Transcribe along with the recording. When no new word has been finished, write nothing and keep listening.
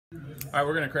All right,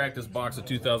 we're going to crack this box of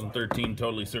 2013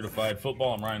 Totally Certified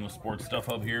Football. I'm Ryan with Sports Stuff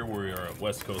Hub here. We are at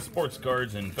West Coast Sports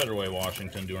Cards in Federal Way,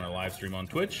 Washington, doing our live stream on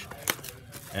Twitch.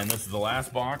 And this is the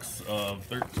last box of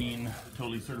 13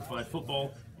 Totally Certified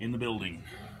Football in the building.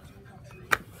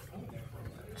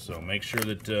 So make sure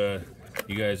that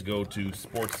you guys go to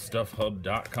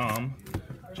sportsstuffhub.com,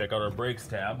 check out our breaks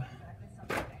tab,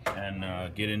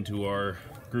 and get into our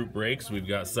group breaks. We've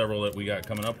got several that we got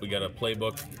coming up. We got a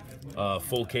playbook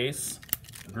full case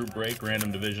group break,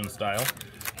 random division style.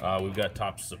 We've got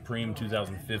Topps Supreme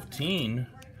 2015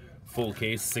 full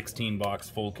case, 16 box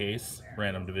full case,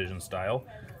 random division style.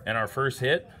 And our first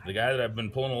hit, the guy that I've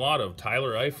been pulling a lot of,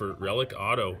 Tyler Eifert, relic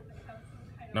auto,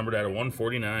 numbered out of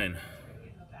 149.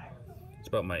 It's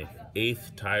about my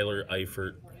 8th Tyler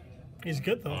Eifert. He's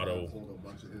good though. Auto.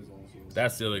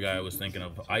 That's the other guy I was thinking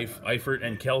of. Eifert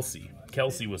and Kelsey.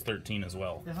 Kelsey was 13 as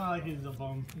well. It's not like he's a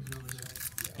bum. He's really good.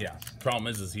 Yeah. Problem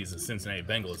is he's a Cincinnati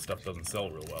Bengal. His stuff doesn't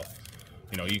sell real well.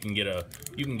 You know, you can get a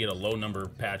low number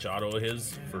patch auto of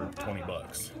his for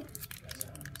 $20.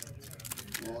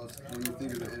 Well, when you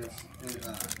think of the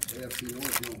AFC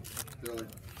North, they're like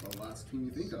the last team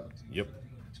you think of. Yep.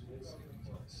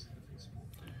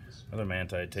 Another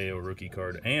Manti Te'o rookie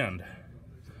card, and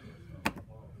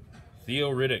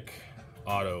Theo Riddick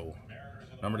auto,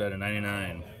 numbered out of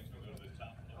 99.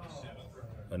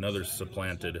 Another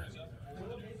supplanted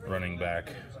running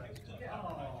back.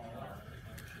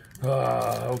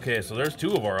 Okay, so there's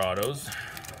 2 of our autos.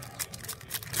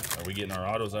 Are we getting our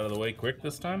autos out of the way quick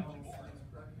this time?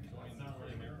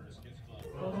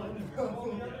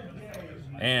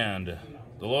 And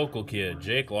the local kid,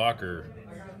 Jake Locker,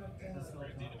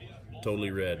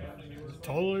 totally red.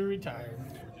 Totally retired.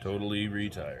 Totally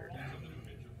retired.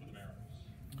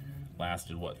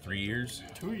 Lasted what, 3 years?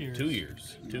 2 years. 2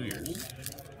 years. 2 years.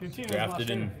 15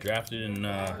 Drafted in 13. He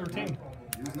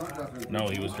was not drafted. No,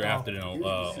 he was drafted in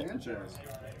 11.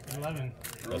 11.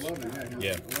 Or 11,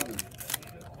 yeah. He was 11.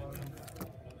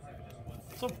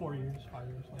 So 4 years, 5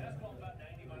 years.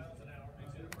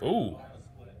 Ooh.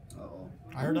 Uh-oh.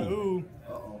 I heard a ooh.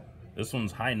 Uh-oh. This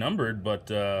one's high numbered,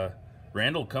 but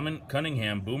Randall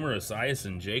Cunningham, Boomer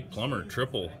Esiason, Jake Plummer,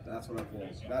 triple. That's what I pulled.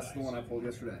 That's the one I pulled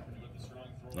yesterday.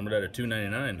 Numbered out of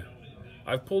 299.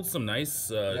 I've pulled some nice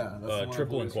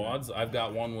triple and quads. I've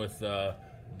got one with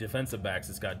defensive backs.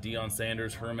 It's got Deion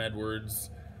Sanders, Herm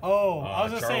Edwards. Oh, I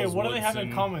was going to say, Charles what do they have in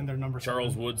Woodson, common? They're number 7.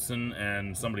 Charles Woodson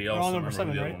and somebody else. They're all I don't number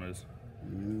remember 7, who the right? other one is.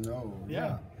 No.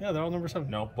 Yeah, they're all number 7.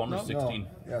 No, Plummer's 16. No.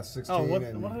 Yeah, 16. Oh,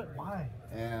 why?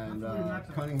 And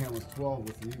Cunningham was 12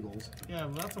 with the Eagles. Yeah,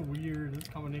 well, that's a weird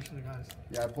combination of guys.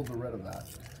 Yeah, I pulled the red of that.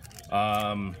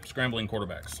 Scrambling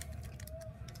quarterbacks.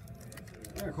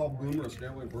 Yeah, I called Boomer a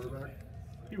scrambling quarterback.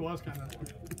 He was kind of.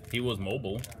 He was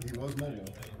mobile. He was mobile.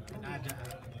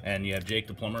 And you have Jake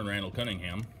the Plumber and Randall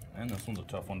Cunningham. And this one's a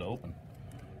tough one to open.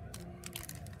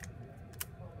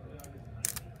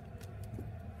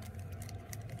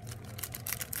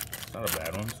 It's not a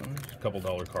bad one. It's a couple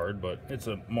dollar card, but it's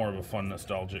a more of a fun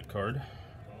nostalgic card.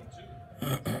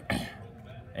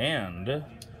 And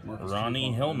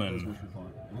Ronnie Hillman,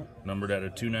 numbered out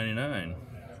of 299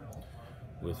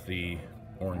 with the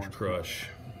Orange Crush.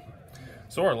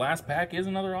 So our last pack is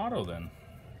another auto then.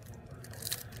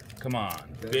 Come on,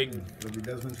 big. There'll be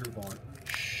Desmond Troop on it.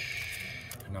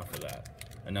 Enough of that.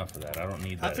 Enough of that. I don't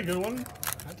need that. That's a good one.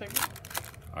 I take it.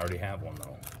 I already have one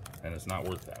though, and it's not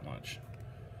worth that much.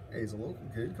 Hey, he's a local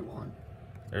kid. Come on.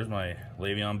 There's my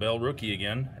Le'Veon Bell rookie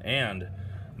again, and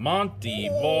Monty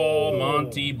Ball, numbered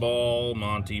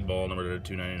at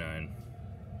 299,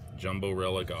 jumbo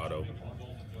relic auto.